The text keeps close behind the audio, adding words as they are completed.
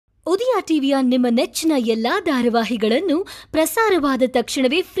ಉದಯ ಟಿವಿಯ ನಿಮ್ಮ ನೆಚ್ಚಿನ ಎಲ್ಲಾ ಧಾರಾವಾಹಿಗಳನ್ನು ಪ್ರಸಾರವಾದ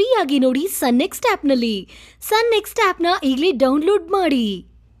ತಕ್ಷಣವೇ ಫ್ರೀಯಾಗಿ ನೋಡಿ ಸನ್ ನೆಕ್ಸ್ಟ್ ಆಪ್ನಲ್ಲಿ. ಸನ್ ನೆಕ್ಸ್ಟ್ ಆಪ್ನ ಈಗಲೇ ಡೌನ್ಲೋಡ್ ಮಾಡಿ.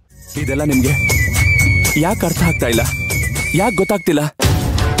 ಇದೆಲ್ಲ ನಿಮ್ಗೆ ಯಾಕೆ ಅರ್ಥ ಆಗ್ತಾ ಇಲ್ಲ? ಯಾಕೆ ಗೊತ್ತಾಗ್ತಿಲ್ಲ?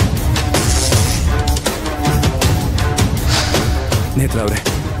 ನೇತ್ರ ಅವ್ರೆ,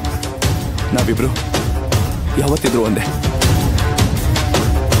 ನಾವಿಬ್ರು ಯಾವತ್ತಿದ್ರು ಒಂದೇ.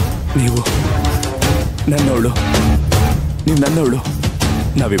 ನೀವು ನನ್ನವಳು, ನೀವು ನನ್ನವಳು.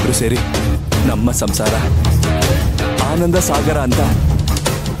 ನಾವಿಬ್ರು ಸೇರಿ ನಮ್ಮ ಸಂಸಾರ ಆನಂದ ಸಾಗರ ಅಂತ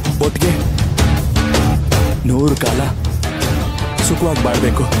ಒಟ್ಟಿಗೆ 100 ಕಾಲ ಸುಖವಾಗಿ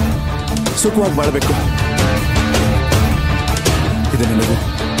ಬಾಳ್ಬೇಕು, ಸುಖವಾಗಿ ಬಾಳ್ಬೇಕು. ಇದನ್ನ ನೀವು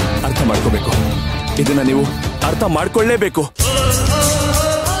ಅರ್ಥ ಮಾಡ್ಕೋಬೇಕು, ಇದನ್ನ ನೀವು ಅರ್ಥ ಮಾಡ್ಕೊಳ್ಳೇಬೇಕು.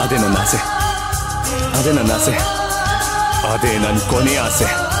 ಅದೇ ನನ್ನ ಆಸೆ, ಅದೇ ನನ್ನ ಆಸೆ, ಅದೇ ನನ್ನ ಕೊನೆಯ ಆಸೆ.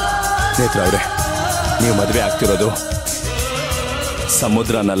 ನೇತ್ರ ಅವ್ರೆ, ನೀವು ಮದುವೆ ಆಗ್ತಿರೋದು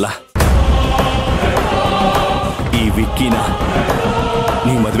ಸಮುದ್ರನಲ್ಲ, ಈ ವಿಕ್ಕಿನ.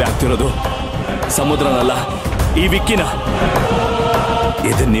 ನೀವು ಮದುವೆ ಆಗ್ತಿರೋದು ಸಮುದ್ರನಲ್ಲ, ಈ ವಿಕ್ಕಿನ.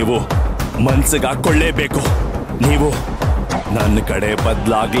 ಇದನ್ನ ನೀವು ಮನ್ಸಿಗೆ ಹಾಕೊಳ್ಳೇಬೇಕು. ನೀವು ನನ್ನ ಕಡೆ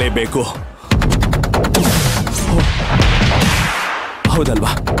ಬದಲಾಗ್ಲೇಬೇಕು.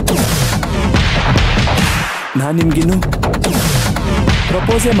 ಹೌದಲ್ವಾ? ನಾನು ನಿಮ್ಗಿನ್ನು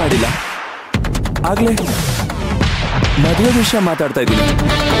ಪ್ರಪೋಸೇ ಮಾಡಿಲ್ಲ, ಆಗ್ಲೇ ಮದುವೆ ವಿಷಯ ಮಾತಾಡ್ತಾ ಇದ್ದೀನಿ.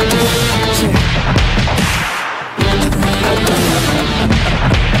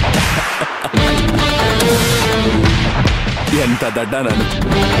 ಎಂತ ದಡ್ಡ ನಾನು.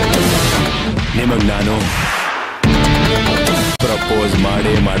 ನಿಮಗ್ ನಾನು ಪ್ರಪೋಸ್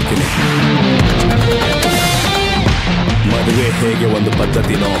ಮಾಡೇ ಮಾಡ್ತೀನಿ. ಮದುವೆ ಹೇಗೆ ಒಂದು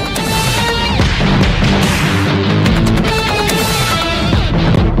ಪದ್ಧತಿನೋ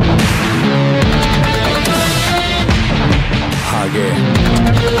ಹಾಗೆ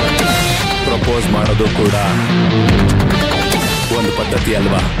ಪ್ರಪೋಸ್ ಮಾಡೋದು ಕೂಡ ಒಂದು ಪದ್ಧತಿ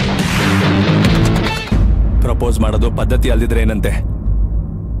ಅಲ್ವಾ? ಪ್ರಪೋಸ್ ಮಾಡೋದು ಪದ್ಧತಿ ಅಲ್ದಿದ್ರೆ ಏನಂತೆ,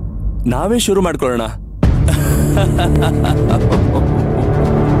 ನಾವೇ ಶುರು ಮಾಡ್ಕೊಳ್ಳೋಣ.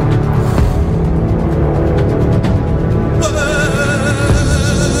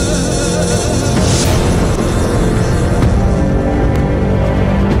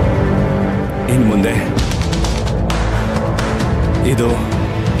 ಇನ್ ಮುಂದೆ ಇದು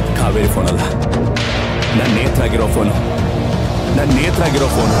ಕಾವೇರಿ ಫೋನ್ ಅಲ್ಲ, ನನ್ನ ನೇತ್ರಾಗಿರೋ ಫೋನು, ನನ್ನ ನೇತ್ರಾಗಿರೋ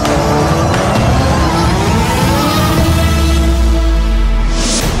ಫೋನು.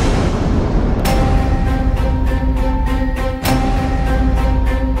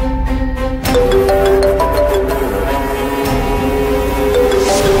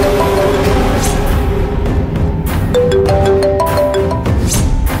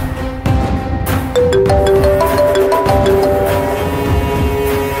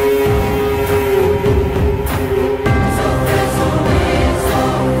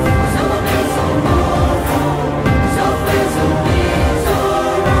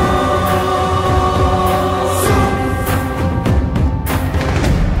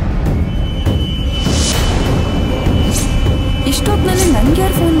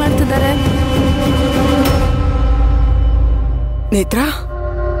 ನೇತ್ರ,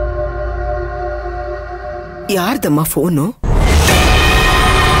 ಯಾರ್ದಮ್ಮ ಫೋನು?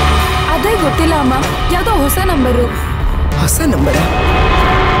 ಅದೇ ಗೊತ್ತಿಲ್ಲ ಅಮ್ಮ, ಯಾವ್ದೋ ಹೊಸ ನಂಬರು. ಹೊಸ ನಂಬರ?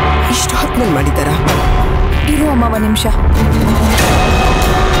 ಇಷ್ಟು ಹೊತ್ತಿನಲ್ಲಿ ಮಾಡಿದಾರ? ಇರು ಅಮ್ಮ, ಒಂದು ನಿಮಿಷ.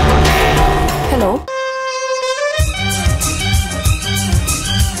 ಹಲೋ,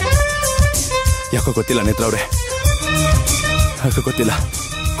 ಯಾಕೋ ಗೊತ್ತಿಲ್ಲ ನೇತ್ರ ಅವ್ರೆ, ಯಾಕೋ ಗೊತ್ತಿಲ್ಲ.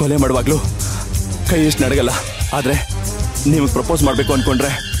 ಕೊಲೆ ಮಾಡುವಾಗ್ಲೂ ಕೈ ಎಷ್ಟು ನಡಗಲ್ಲ, ಆದ್ರೆ ನೀವು ಪ್ರಪೋಸ್ ಮಾಡ್ಬೇಕು ಅನ್ಕೊಂಡ್ರೆ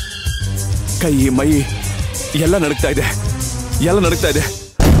ಕೈ ಮೈ ಎಲ್ಲ ನಡುಗ್ತಾ ಇದೆ, ಎಲ್ಲ ನಡುಗ್ತಾ ಇದೆ.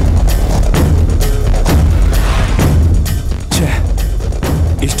 ಛೇ,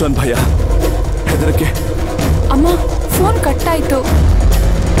 ಇಷ್ಟೊಂದು ಭಯ, ಹೆದರಕ್ಕೆ. ಅಮ್ಮ, ಫೋನ್ ಕಟ್ಟಾಯ್ತು.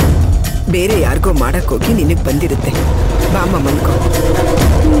 ಬೇರೆ ಯಾರಿಗೋ ಮಾಡಕ್ಕೋಗಿ ನಿನಗೆ ಬಂದಿರುತ್ತೆ. ಬಾಮ್ಮ ಮನ್ಕೋ.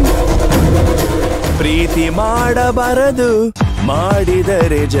 ಪ್ರೀತಿ ಮಾಡಬಾರದು,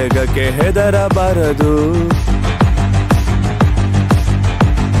 ಮಾಡಿದರೆ ಜಗಕ್ಕೆ ಹೆದರಬಾರದು.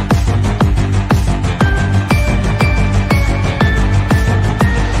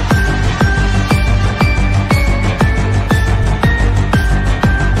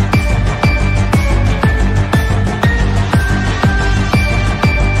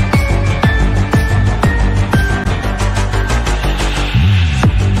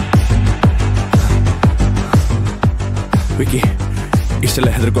 ವಿಕಿ, ಇಷ್ಟೆಲ್ಲ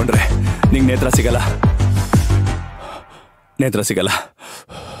ಹೆದರ್ಕೊಂಡ್ರೆ ನಿಂಗೆ ನೇತ್ರ ಸಿಗಲ್ಲ, ನೇತ್ರ ಸಿಗಲ್ಲ.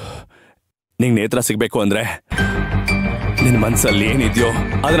 ನಿಂಗೆ ನೇತ್ರ ಸಿಗ್ಬೇಕು ಅಂದ್ರೆ ನಿನ್ ಮನ್ಸಲ್ಲಿ ಏನಿದ್ಯೋ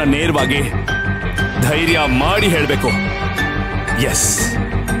ಅದನ್ನ ನೇರವಾಗಿ ಧೈರ್ಯ ಮಾಡಿ ಹೇಳ್ಬೇಕು. ಎಸ್,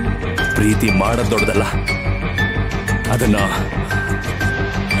 ಪ್ರೀತಿ ಮಾಡೋದು ದೊಡ್ಡದಲ್ಲ, ಅದನ್ನ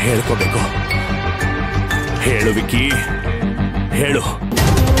ಹೇಳ್ಕೋಬೇಕು. ಹೇಳು ವಿಕ್ಕಿ, ಹೇಳು.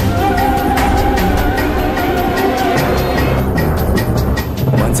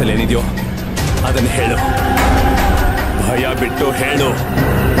 ಮನ್ಸಲ್ಲಿ ಏನಿದ್ಯೋ ಅದನ್ನ ಹೇಳು. ಭಯ ಬಿಟ್ಟು ಹೇಳು.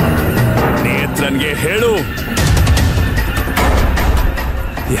 ನೇತ್ರನ್ಗೆ ಹೇಳು.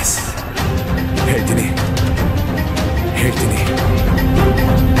 ಎಸ್, ಹೇಳ್ತೀನಿ.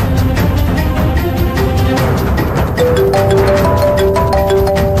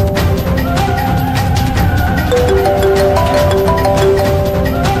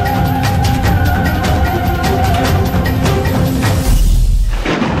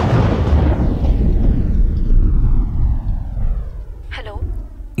 ಹಲೋ,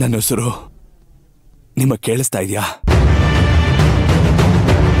 ನನ್ನ ಹೆಸರು ನಿಮಗೆ ಕೇಳಿಸ್ತಾ ಇದೆಯಾ?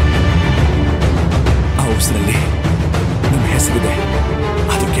 ಆ ಹೆಸರಲ್ಲಿ ನಿಮ್ಮ ಹೆಸರಿದೆ,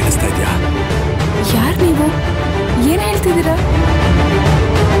 ಅದು ಕೇಳಿಸ್ತಾ ಇದೆಯಾ? ಯಾರು ನೀವು? ಏನ್ ಹೇಳ್ತಿದ್ದೀರಾ?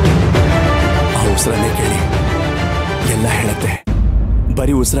 ಆ ಉಸಿರನ್ನೇ ಕೇಳಿ, ಎಲ್ಲ ಹೇಳತ್ತೆ.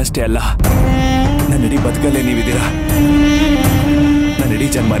 ಬರೀ ಉಸಿರಷ್ಟೇ ಅಲ್ಲ, ನನ್ನ ಇಡೀ ಬದುಕಲ್ಲೇ ನೀವಿದ್ದೀರಾ. ನನ್ನ ಇಡೀ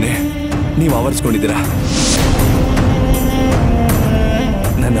ಜನ್ಮನೇ ನೀವು ಆವರಿಸ್ಕೊಂಡಿದ್ದೀರಾ.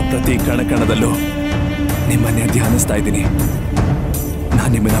 ನನ್ನ ಪ್ರತಿ ಕಣಕಣದಲ್ಲೂ ನಿಮ್ಮನ್ನೇ ಧ್ಯಾನಿಸ್ತಾ ಇದ್ದೀನಿ.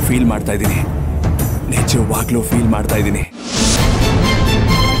 ನಾನು ನಿಮ್ಮನ್ನ ಫೀಲ್ ಮಾಡ್ತಾ ಇದ್ದೀನಿ, ನಿಜವಾಗ್ಲೂ ಫೀಲ್ ಮಾಡ್ತಾ ಇದ್ದೀನಿ.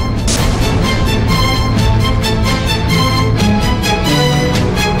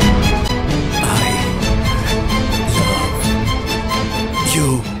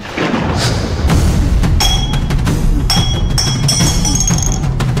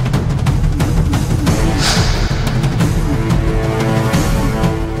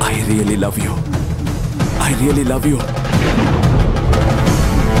 I really love you. I really love you.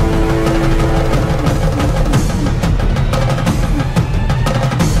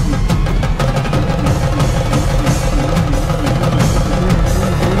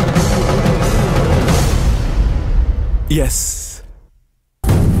 Yes.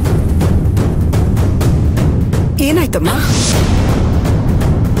 ಏನಾಯ್ತಮ್ಮ?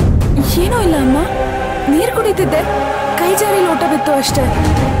 ಏನೂ ಇಲ್ಲ ಅಮ್ಮ, ನೀರು ಕುಡಿತಿದ್ದೆ, ಕೈ ಜಾರಿ ಲೋಟ ಬಿತ್ತು ಅಷ್ಟೇ.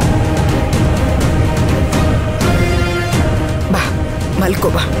 ಬಾ,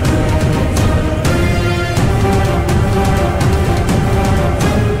 ಮಲ್ಕೋ ಬಾ.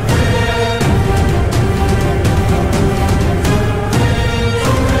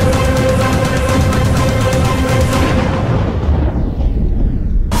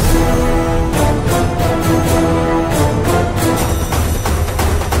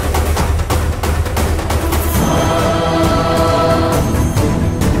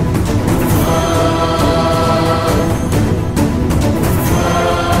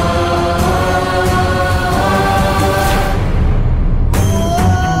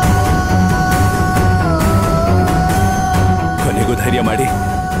 ಧೈರ್ಯ ಮಾಡಿ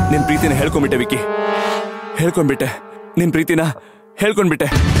ನಿನ್ ಪ್ರೀತಿನ ಹೇಳ್ಕೊಂಡ್ಬಿಟ್ಟೆ ವಿಕ್ಕಿ, ಹೇಳ್ಕೊಂಡ್ಬಿಟ್ಟೆ. ನಿನ್ ಪ್ರೀತಿನ ಹೇಳ್ಕೊಂಡ್ಬಿಟ್ಟೆ.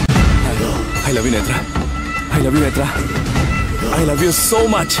 ಐ ಲವ್ ಯು ನೇತ್ರ, ಐ ಲವ್ ಯು ನೇತ್ರ, I love you so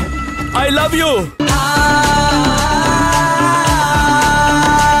much, I love you.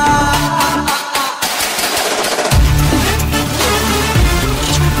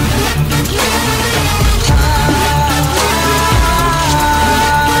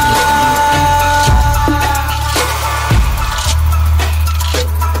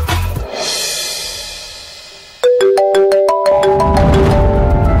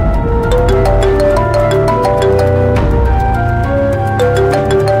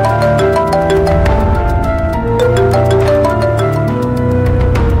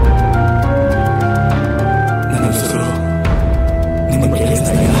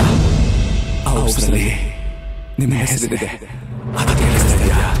 ನಿಮ್ಮ ಹೆಸರಿದೆ, ಅದು ಕೇಳಿಸ್ತಾ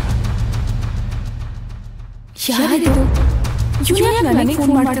ಇದೆಯಾ? ಯಾರಿದು? ಯಾಕೆ ನನಗೆ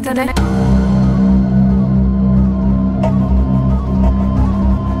ಫೋನ್ ಮಾಡ್ತಿದ್ದಾರೆ?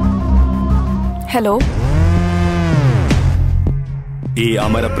 ಹಲೋ, ಈ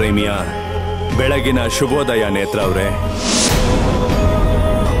ಅಮರ ಪ್ರೇಮಿಯ ಬೆಳಗಿನ ಶುಭೋದಯ ನೇತ್ರ ಅವರೇ.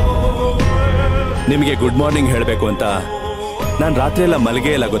 ನಿಮಗೆ ಗುಡ್ ಮಾರ್ನಿಂಗ್ ಹೇಳಬೇಕು ಅಂತ ನಾನು ರಾತ್ರಿ ಎಲ್ಲ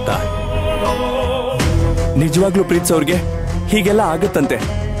ಮಲಗೇ ಇಲ್ಲ ಗೊತ್ತಾ. ನಿಜವಾಗ್ಲೂ ಪ್ರೀತಿಸೋರ್ಗೆ ಹೀಗೆಲ್ಲ ಆಗುತ್ತಂತೆ,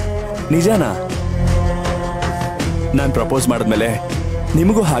 ನಿಜಾನಾ? ನಾನು ಪ್ರಪೋಸ್ ಮಾಡಿದ್ಮೇಲೆ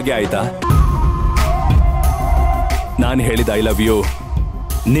ನಿಮಗೂ ಹಾಗೆ ಆಯ್ತಾ? ನಾನು ಹೇಳಿದ ಐ ಲವ್ ಯು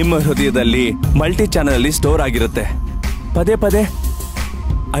ನಿಮ್ಮ ಹೃದಯದಲ್ಲಿ ಮಲ್ಟಿ ಚಾನಲ್ ಅಲ್ಲಿ ಸ್ಟೋರ್ ಆಗಿರುತ್ತೆ. ಪದೇ ಪದೇ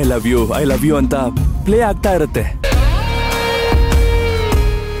ಐ ಲವ್ ಯು ಅಂತ ಪ್ಲೇ ಆಗ್ತಾ ಇರುತ್ತೆ.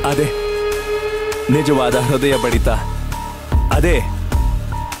 ಅದೇ ನಿಜವಾದ ಹೃದಯ ಬಡಿತ ಅದೇ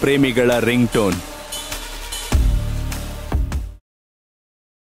ಪ್ರೇಮಿಗಳ ರಿಂಗ್ ಟೋನ್.